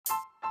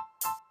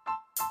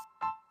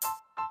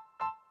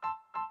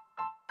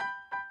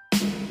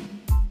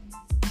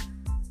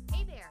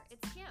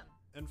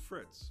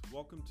Fritz.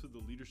 Welcome to the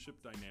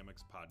Leadership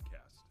Dynamics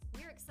Podcast.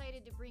 We're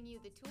excited to bring you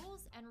the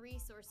tools and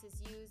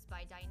resources used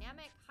by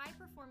dynamic,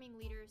 high-performing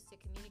leaders to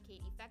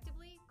communicate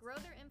effectively, grow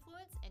their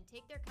influence, and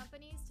take their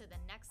companies to the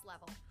next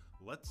level.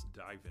 Let's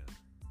dive in.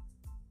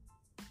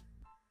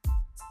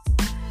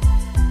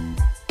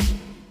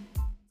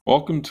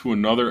 Welcome to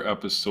another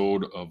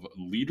episode of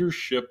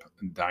Leadership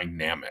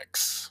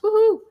Dynamics.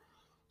 Woohoo!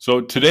 So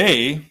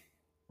today,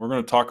 we're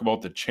going to talk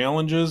about the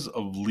challenges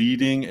of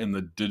leading in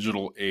the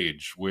digital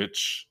age,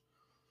 which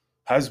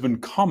has been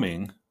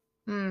coming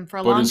for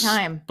a long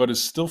time, but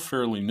is still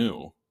fairly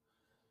new.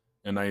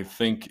 And I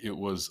think it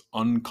was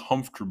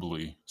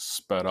uncomfortably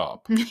sped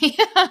up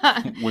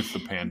with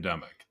the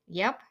pandemic.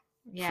 Yep.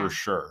 Yeah. For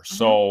sure.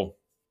 So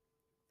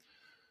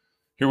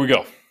here we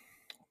go.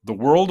 The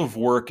world of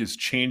work is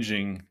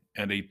changing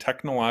and a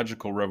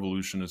technological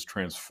revolution is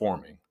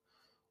transforming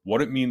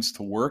what it means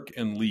to work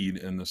and lead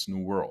in this new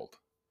world.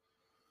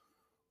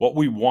 What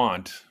we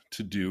want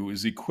to do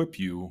is equip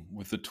you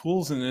with the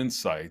tools and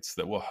insights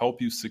that will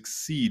help you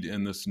succeed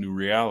in this new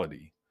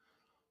reality.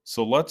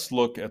 So let's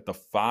look at the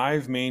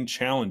 5 main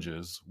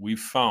challenges we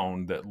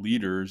found that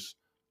leaders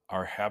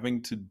are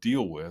having to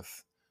deal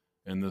with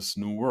in this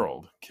new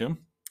world.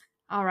 Kim?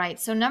 All right.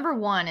 So number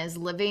 1 is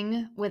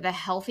living with a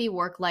healthy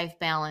work-life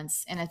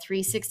balance in a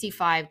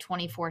 365,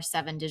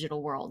 24/7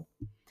 digital world.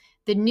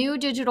 The new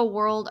digital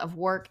world of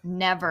work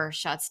never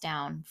shuts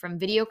down. From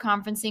video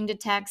conferencing to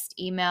text,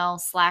 email,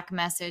 Slack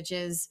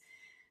messages,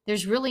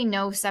 there's really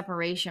no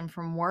separation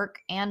from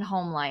work and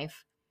home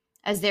life,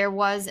 as there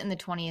was in the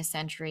 20th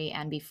century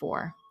and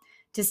before.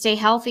 To stay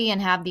healthy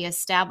and have the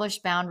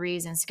established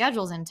boundaries and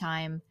schedules in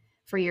time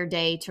for your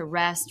day to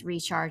rest,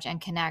 recharge,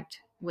 and connect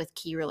with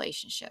key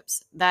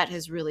relationships. That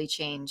has really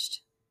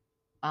changed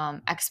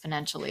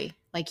exponentially.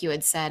 Like you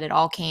had said, it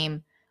all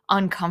came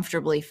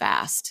uncomfortably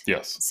fast.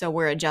 Yes. So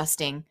we're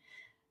adjusting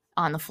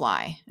on the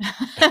fly.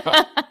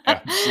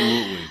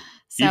 Absolutely.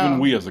 So, even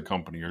we as a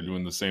company are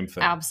doing the same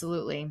thing.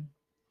 Absolutely.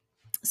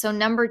 So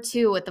number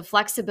 2, with the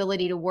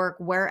flexibility to work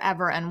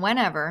wherever and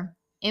whenever,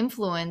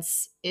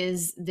 influence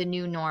is the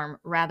new norm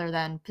rather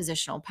than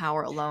positional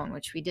power alone,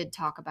 which we did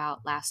talk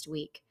about last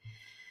week.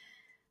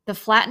 The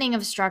flattening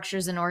of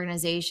structures and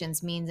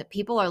organizations means that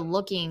people are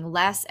looking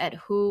less at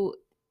who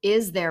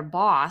is their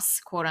boss,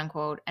 quote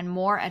unquote, and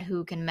more at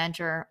who can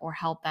mentor or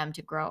help them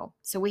to grow.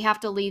 So we have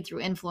to lead through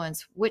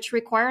influence, which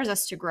requires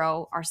us to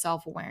grow our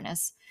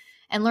self-awareness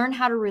and learn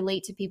how to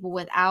relate to people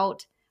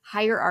without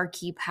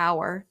hierarchy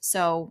power.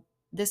 So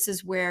this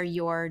is where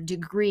your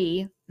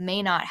degree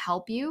may not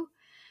help you.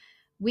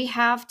 We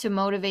have to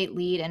motivate,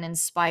 lead, and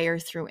inspire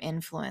through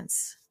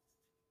influence.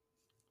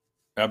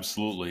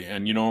 Absolutely.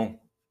 And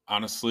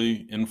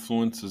honestly,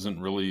 influence isn't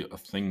really a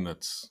thing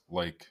that's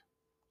like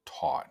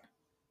taught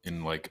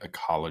in like a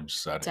college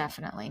setting.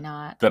 Definitely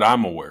not. That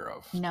I'm aware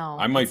of. No,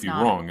 I might be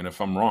not. wrong. And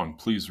if I'm wrong,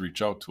 please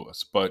reach out to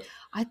us. But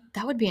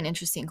that would be an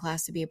interesting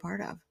class to be a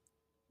part of.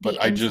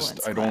 But I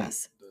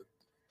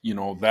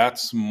don't,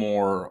 that's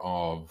more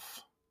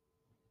of,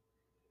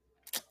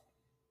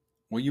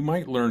 well, you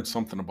might learn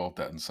something about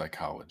that in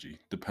psychology,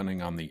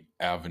 depending on the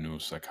avenue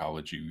of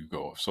psychology you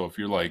go. So if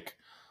you're like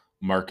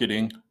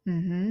marketing,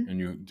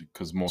 and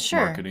because most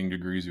marketing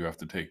degrees, you have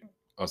to take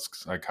a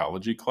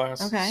psychology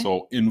class. Okay.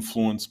 So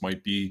influence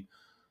might be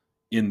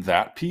in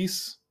that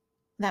piece.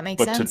 That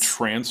makes sense. But to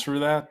transfer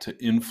that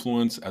to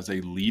influence as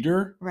a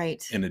leader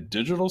in a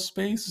digital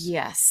space.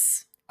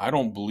 Yes. I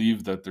don't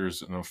believe that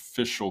there's an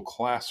official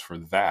class for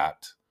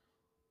that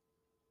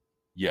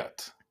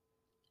yet.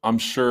 I'm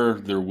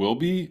sure there will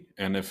be.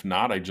 And if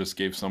not, I just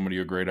gave somebody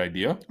a great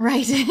idea.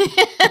 Right.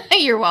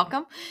 You're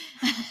welcome.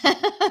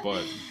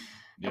 But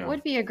it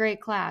would be a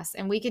great class.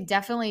 And we could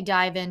definitely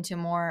dive into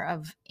more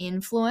of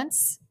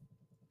influence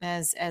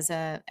as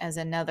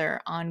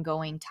another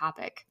ongoing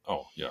topic.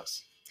 Oh,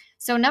 yes.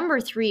 So number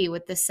 3,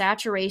 with the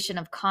saturation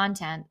of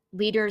content,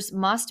 leaders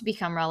must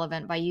become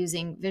relevant by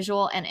using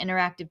visual and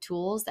interactive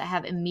tools that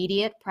have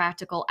immediate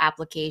practical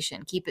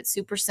application. Keep it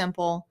super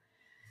simple,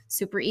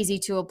 super easy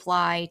to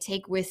apply,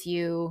 take with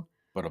you.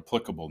 But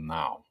applicable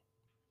now.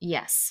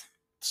 Yes.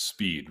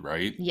 Speed,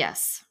 right?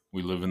 Yes.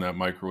 We live in that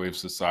microwave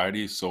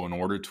society. So in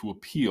order to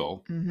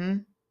appeal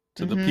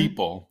to the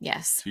people,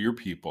 to your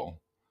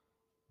people,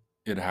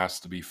 it has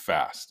to be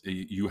fast.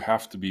 You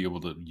have to be able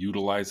to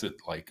utilize it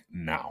like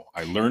now.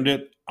 I learned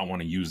it. I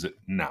want to use it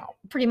now.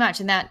 Pretty much.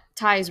 And that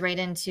ties right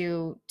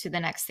into the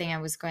next thing I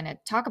was going to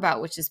talk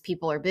about, which is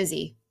people are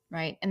busy,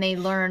 right? And they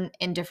learn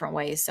in different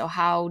ways. So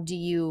how do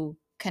you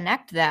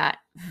connect that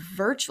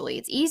virtually?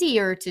 It's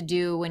easier to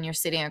do when you're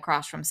sitting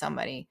across from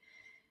somebody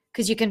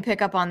because you can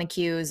pick up on the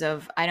cues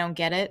of, I don't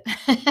get it.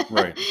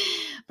 Right.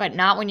 But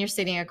not when you're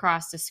sitting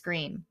across the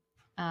screen.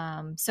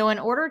 So in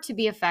order to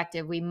be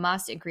effective, we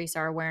must increase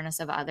our awareness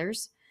of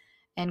others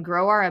and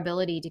grow our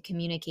ability to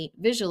communicate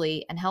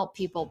visually and help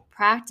people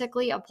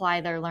practically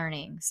apply their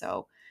learning.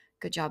 So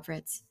good job,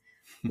 Fritz.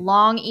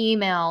 Long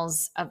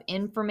emails of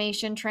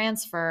information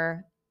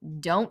transfer,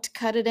 don't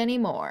cut it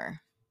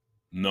anymore.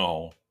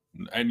 No.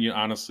 And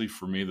honestly,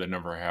 for me, they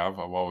never have.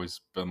 I've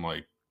always been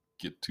like,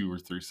 get 2 or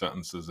 3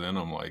 sentences in,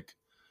 I'm like,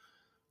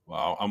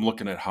 wow, I'm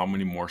looking at how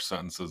many more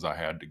sentences I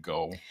had to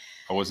go.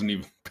 I wasn't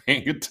even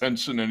paying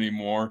attention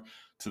anymore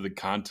to the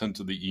content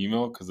of the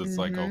email because it's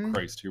like, oh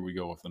Christ, here we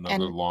go with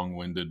another And-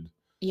 long-winded.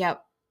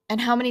 Yep.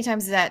 And how many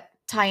times does that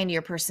tie into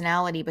your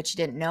personality, but you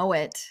didn't know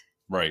it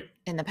Right.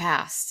 in the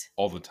past?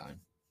 All the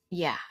time.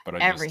 Yeah. But I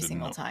every just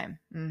didn't single know.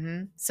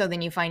 time. So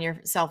then you find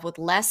yourself with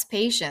less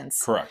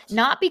patience. Correct.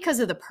 Not because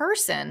of the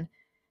person,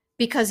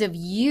 because of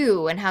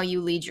you and how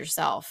you lead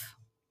yourself.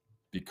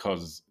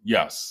 Because,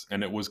 yes,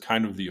 and it was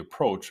kind of the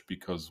approach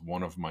because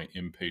one of my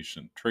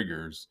impatient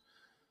triggers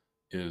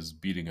is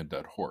beating a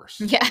dead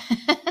horse. Yeah.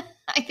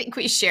 I think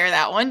we share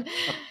that one.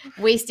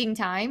 Wasting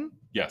time.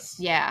 Yes.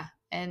 Yeah.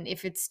 And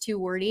if it's too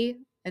wordy,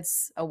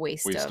 it's a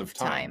waste of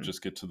time.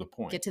 Just get to the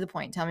point. Get to the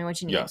point. Tell me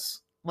what you need.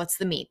 Yes. What's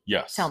the meat?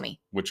 Yes. Tell me.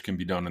 Which can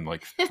be done in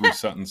like 3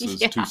 sentences,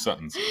 Yeah. 2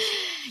 sentences.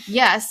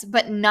 Yes,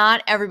 but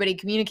not everybody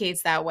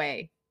communicates that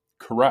way.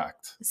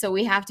 Correct. So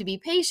we have to be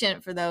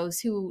patient for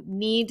those who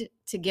need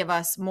to give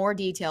us more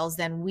details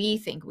than we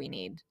think we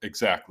need.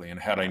 Exactly. And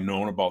had I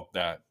known about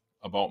that,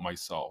 about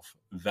myself,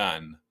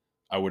 then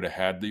I would have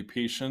had the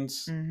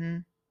patience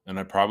and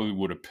I probably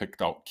would have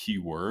picked out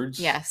keywords.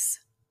 Yes.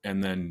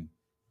 And then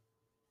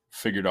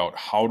figured out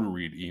how to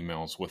read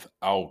emails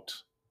without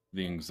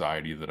the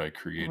anxiety that I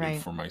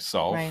created for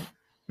myself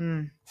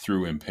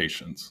through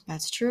impatience.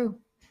 That's true.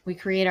 We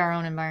create our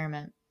own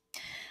environment.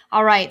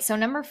 All right. So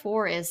number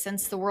 4 is,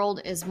 since the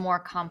world is more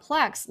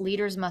complex,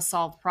 leaders must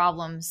solve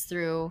problems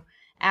through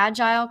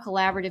agile,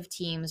 collaborative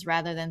teams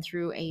rather than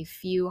through a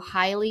few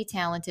highly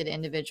talented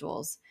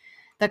individuals.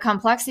 The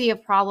complexity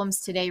of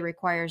problems today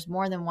requires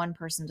more than one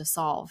person to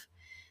solve.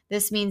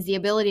 This means the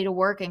ability to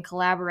work and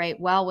collaborate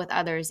well with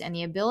others, and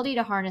the ability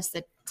to harness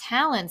the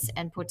talents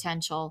and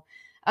potential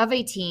of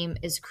a team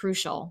is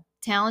crucial.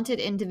 Talented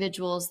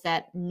individuals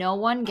that no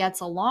one gets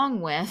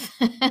along with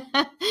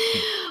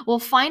will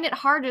find it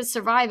hard to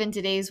survive in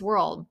today's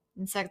world.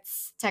 And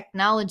since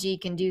technology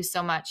can do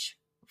so much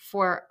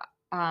for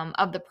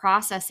of the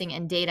processing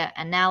and data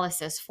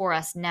analysis for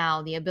us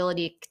now, the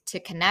ability to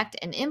connect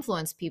and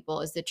influence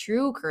people is the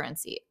true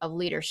currency of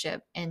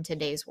leadership in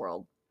today's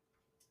world.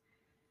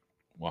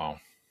 Wow.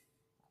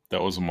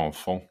 That was a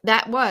mouthful.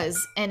 That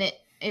was, and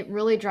it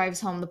really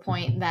drives home the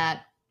point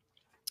that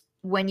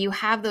when you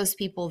have those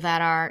people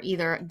that are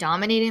either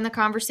dominating the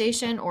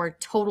conversation or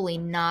totally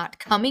not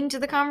coming to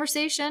the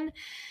conversation,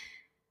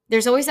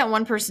 there's always that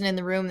one person in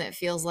the room that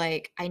feels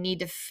like, I need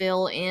to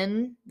fill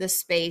in the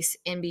space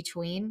in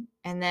between,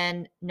 and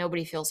then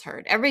nobody feels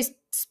heard. Everybody's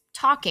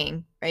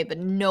talking, right? But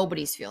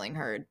nobody's feeling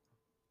heard.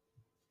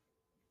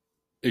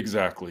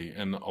 Exactly.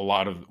 And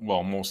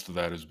most of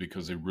that is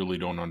because they really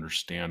don't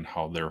understand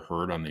how they're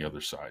heard on the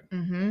other side,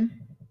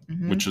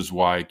 which is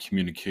why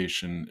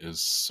communication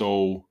is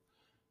so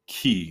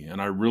key.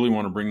 And I really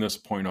want to bring this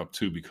point up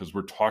too, because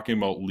we're talking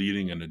about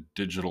leading in a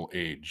digital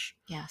age.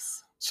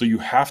 Yes. So you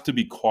have to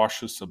be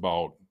cautious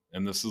about,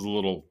 and this is a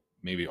little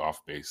maybe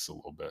off base a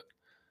little bit,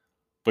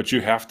 but you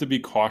have to be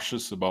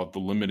cautious about the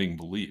limiting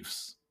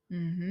beliefs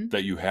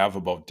that you have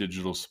about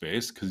digital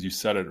space, because you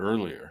said it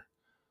earlier,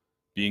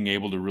 being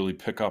able to really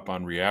pick up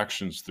on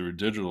reactions through a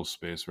digital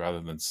space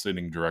rather than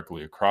sitting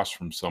directly across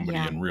from somebody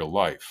in real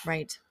life.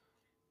 Right.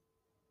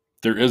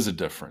 There is a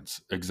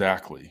difference.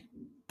 Exactly.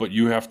 But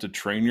you have to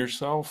train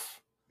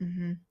yourself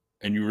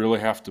and you really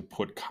have to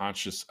put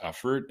conscious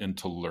effort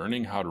into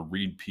learning how to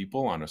read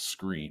people on a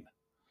screen.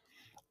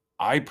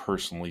 I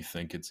personally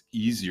think it's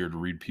easier to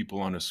read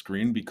people on a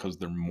screen because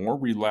they're more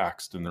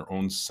relaxed in their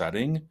own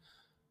setting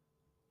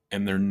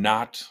and they're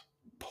not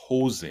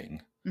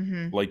posing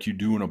like you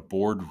do in a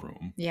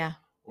boardroom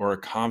or a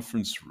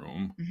conference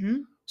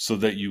room so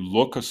that you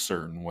look a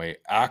certain way,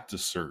 act a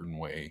certain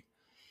way.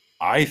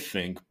 I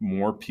think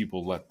more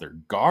people let their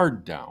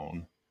guard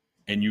down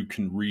and you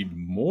can read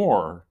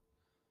more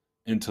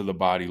into the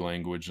body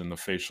language and the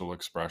facial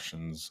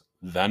expressions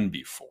than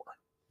before.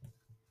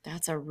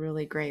 That's a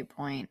really great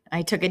point.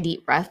 I took a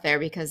deep breath there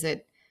because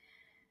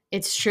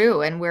it's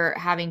true. And we're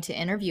having to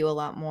interview a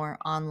lot more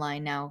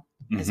online now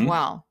as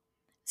well.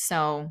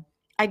 So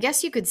I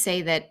guess you could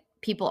say that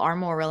people are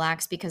more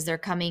relaxed because they're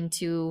coming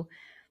to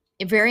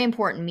very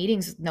important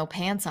meetings with no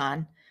pants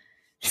on.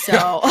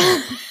 So,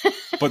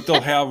 but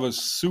they'll have a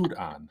suit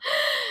on.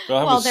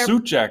 They'll have a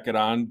suit jacket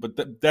on,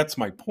 but that's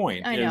my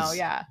point. I know,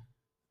 yeah.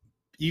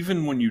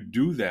 Even when you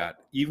do that,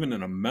 even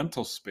in a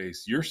mental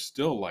space, you're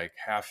still like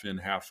half in,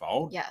 half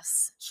out.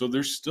 Yes. So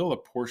there's still a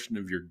portion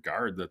of your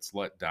guard that's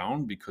let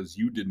down because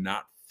you did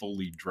not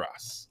fully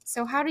dress.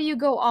 So how do you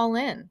go all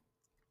in,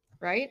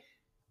 right?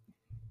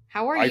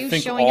 How are you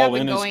showing up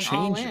and going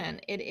all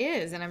in? It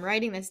is, and I'm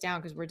writing this down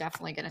because we're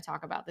definitely going to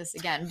talk about this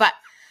again. But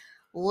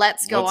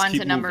let's go on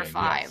to number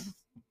 5,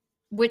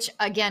 which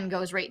again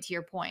goes right to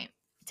your point.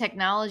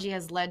 Technology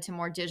has led to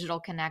more digital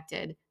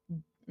connected,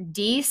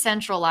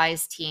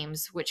 decentralized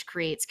teams, which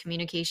creates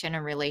communication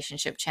and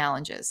relationship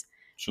challenges.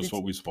 Just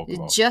what we spoke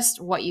about. Just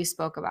what you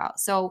spoke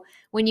about. So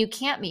when you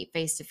can't meet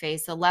face to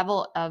face, the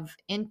level of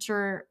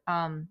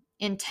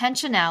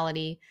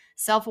intentionality,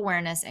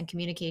 self-awareness, and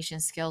communication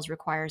skills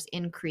requires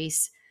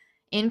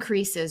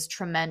increases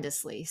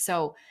tremendously.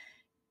 So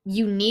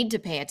you need to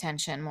pay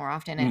attention more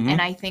often.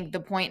 And I think the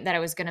point that I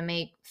was going to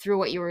make through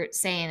what you were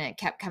saying, it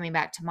kept coming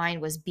back to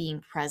mind, was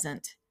being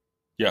present.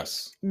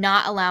 Yes.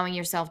 Not allowing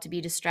yourself to be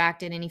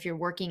distracted. And if you're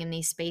working in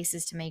these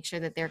spaces, to make sure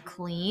that they're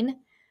clean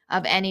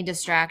of any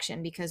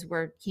distraction, because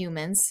we're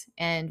humans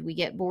and we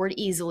get bored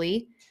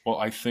easily. Well,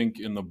 I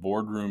think in the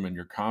boardroom and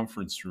your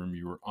conference room,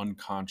 you were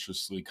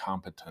unconsciously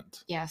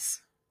competent.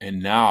 Yes.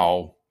 And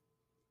now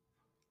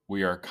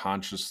we are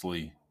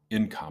consciously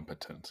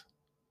incompetent.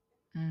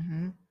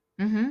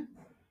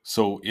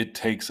 So it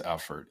takes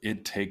effort.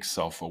 It takes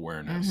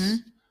self-awareness.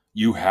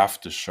 You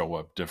have to show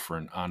up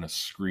different on a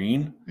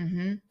screen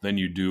than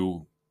you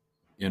do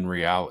in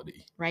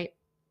reality. Right.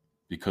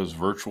 Because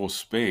virtual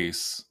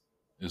space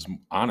is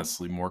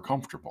honestly more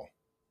comfortable.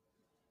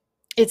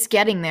 It's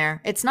getting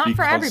there. It's not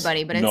for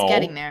everybody, but it's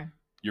getting there.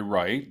 You're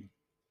right.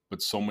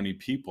 But so many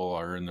people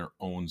are in their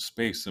own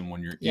space. And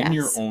when you're in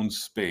your own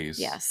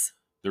space,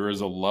 there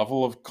is a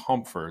level of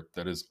comfort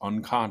that is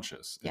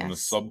unconscious in the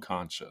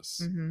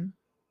subconscious,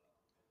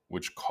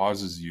 which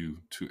causes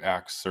you to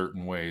act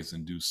certain ways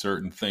and do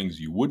certain things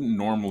you wouldn't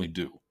normally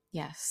do.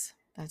 Yes,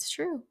 that's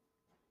true.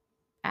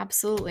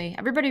 Absolutely.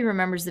 Everybody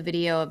remembers the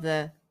video of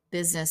the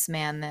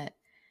businessman that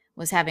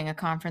was having a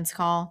conference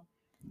call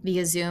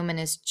via Zoom, and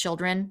his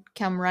children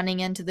come running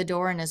into the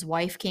door, and his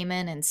wife came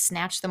in and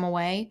snatched them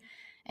away.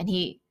 And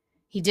he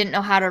didn't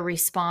know how to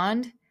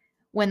respond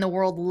when the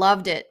world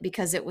loved it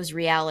because it was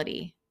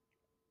reality.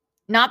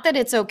 Not that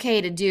it's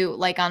okay to do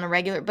like on a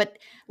regular, but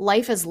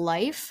life is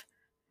life.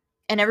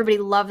 And everybody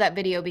loved that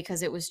video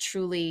because it was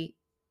truly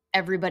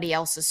everybody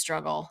else's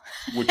struggle.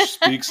 Which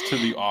speaks to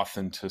the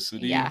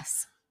authenticity.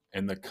 Yes.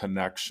 And the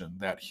connection,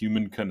 that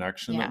human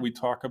connection that we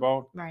talk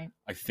about. Right.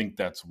 I think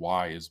that's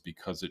why, is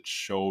because it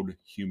showed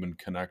human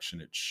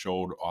connection. It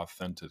showed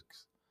authenticity.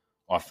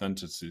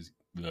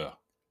 Ugh.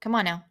 Come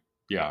on now.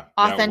 Yeah.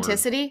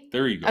 Authenticity?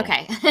 There you go.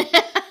 Okay.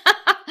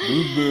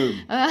 Boom,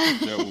 boom.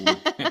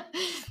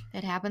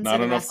 It happens Not to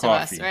the enough rest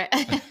coffee. of us,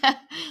 right?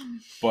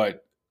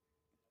 But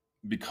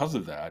because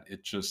of that,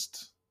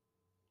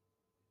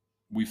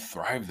 we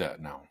thrive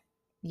that now.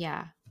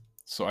 Yeah.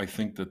 So I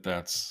think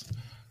that's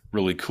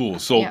really cool.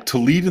 So to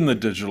lead in the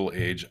digital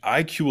age,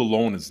 IQ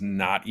alone is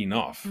not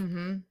enough.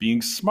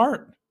 Being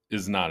smart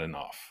is not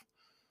enough.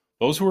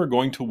 Those who are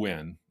going to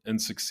win and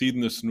succeed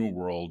in this new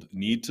world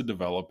need to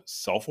develop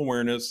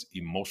self-awareness,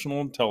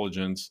 emotional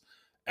intelligence,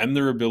 and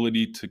their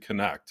ability to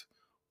connect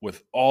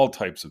with all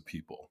types of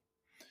people.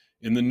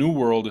 In the new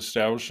world,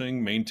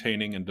 establishing,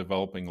 maintaining, and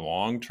developing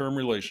long-term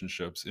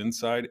relationships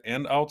inside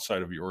and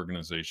outside of your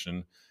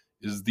organization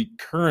is the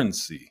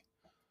currency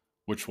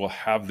which will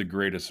have the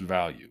greatest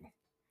value.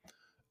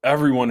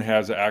 Everyone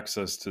has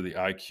access to the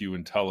IQ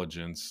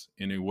intelligence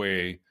in a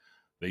way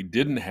they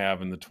didn't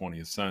have in the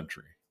 20th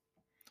century.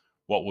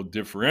 What will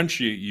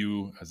differentiate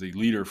you as a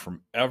leader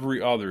from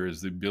every other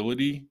is the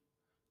ability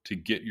to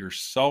get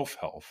yourself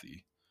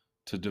healthy,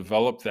 to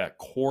develop that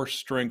core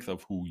strength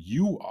of who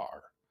you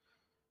are,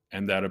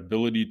 and that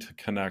ability to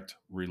connect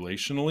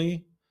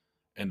relationally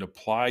and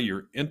apply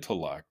your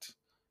intellect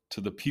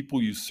to the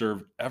people you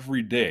serve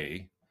every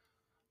day.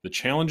 The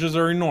challenges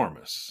are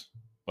enormous,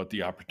 but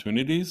the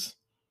opportunities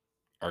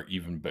are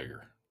even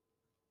bigger.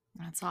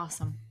 That's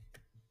awesome.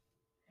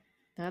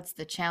 That's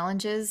the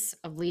challenges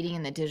of leading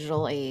in the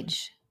digital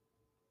age.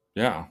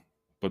 Yeah,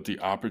 but the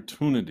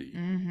opportunity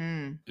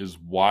is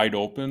wide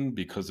open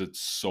because it's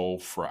so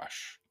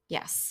fresh.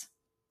 Yes.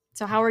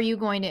 So how are you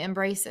going to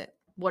embrace it?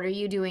 What are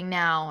you doing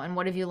now? And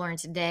what have you learned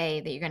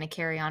today that you're going to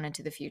carry on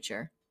into the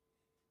future?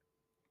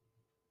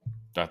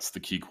 That's the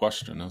key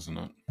question, isn't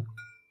it?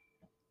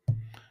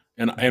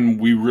 And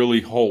we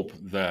really hope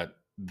that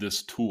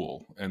this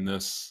tool and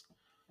this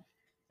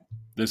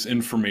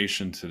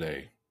information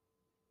today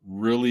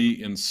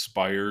really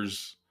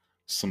inspires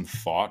some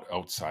thought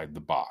outside the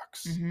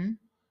box,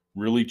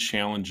 really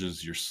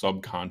challenges your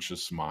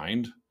subconscious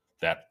mind,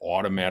 that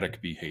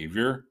automatic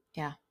behavior.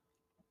 Yeah.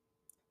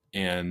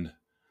 And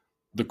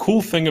the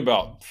cool thing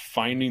about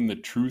finding the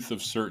truth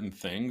of certain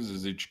things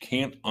is that you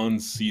can't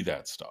unsee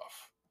that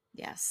stuff.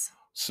 Yes.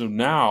 So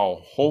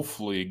now,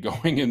 hopefully,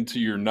 going into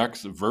your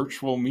next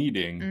virtual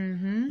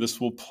meeting, this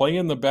will play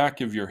in the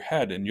back of your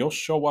head and you'll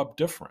show up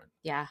different.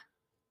 Yeah.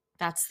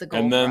 That's the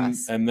goal for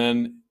us. And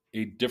then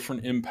a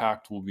different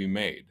impact will be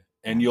made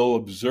and you'll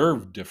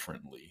observe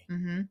differently,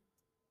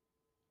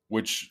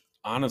 which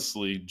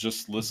honestly,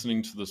 just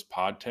listening to this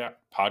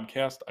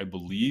podcast, I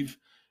believe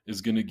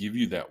is going to give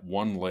you that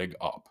one leg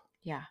up.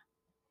 Yeah.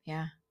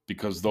 Yeah.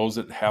 Because those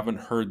that haven't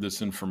heard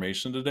this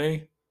information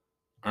today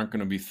aren't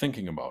going to be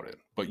thinking about it,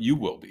 but you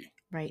will be.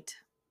 Right.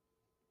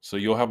 So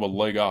you'll have a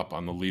leg up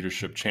on the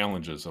leadership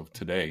challenges of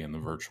today in the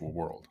virtual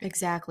world.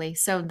 Exactly.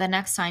 So the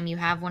next time you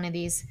have one of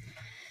these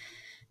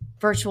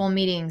virtual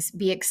meetings,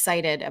 be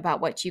excited about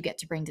what you get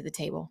to bring to the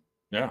table.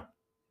 Yeah.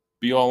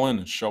 Be all in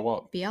and show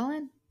up. Be all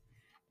in.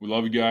 We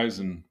love you guys,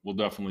 and we'll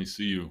definitely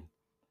see you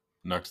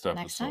next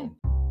episode. Next time.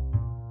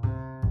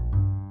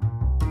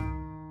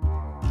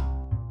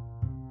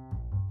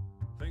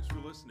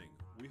 listening.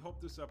 We hope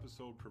this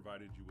episode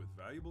provided you with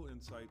valuable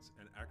insights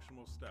and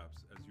actionable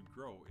steps as you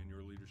grow in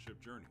your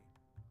leadership journey.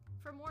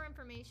 For more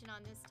information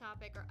on this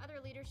topic or other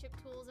leadership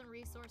tools and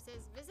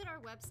resources, visit our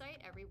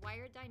website at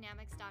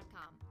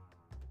rewireddynamics.com.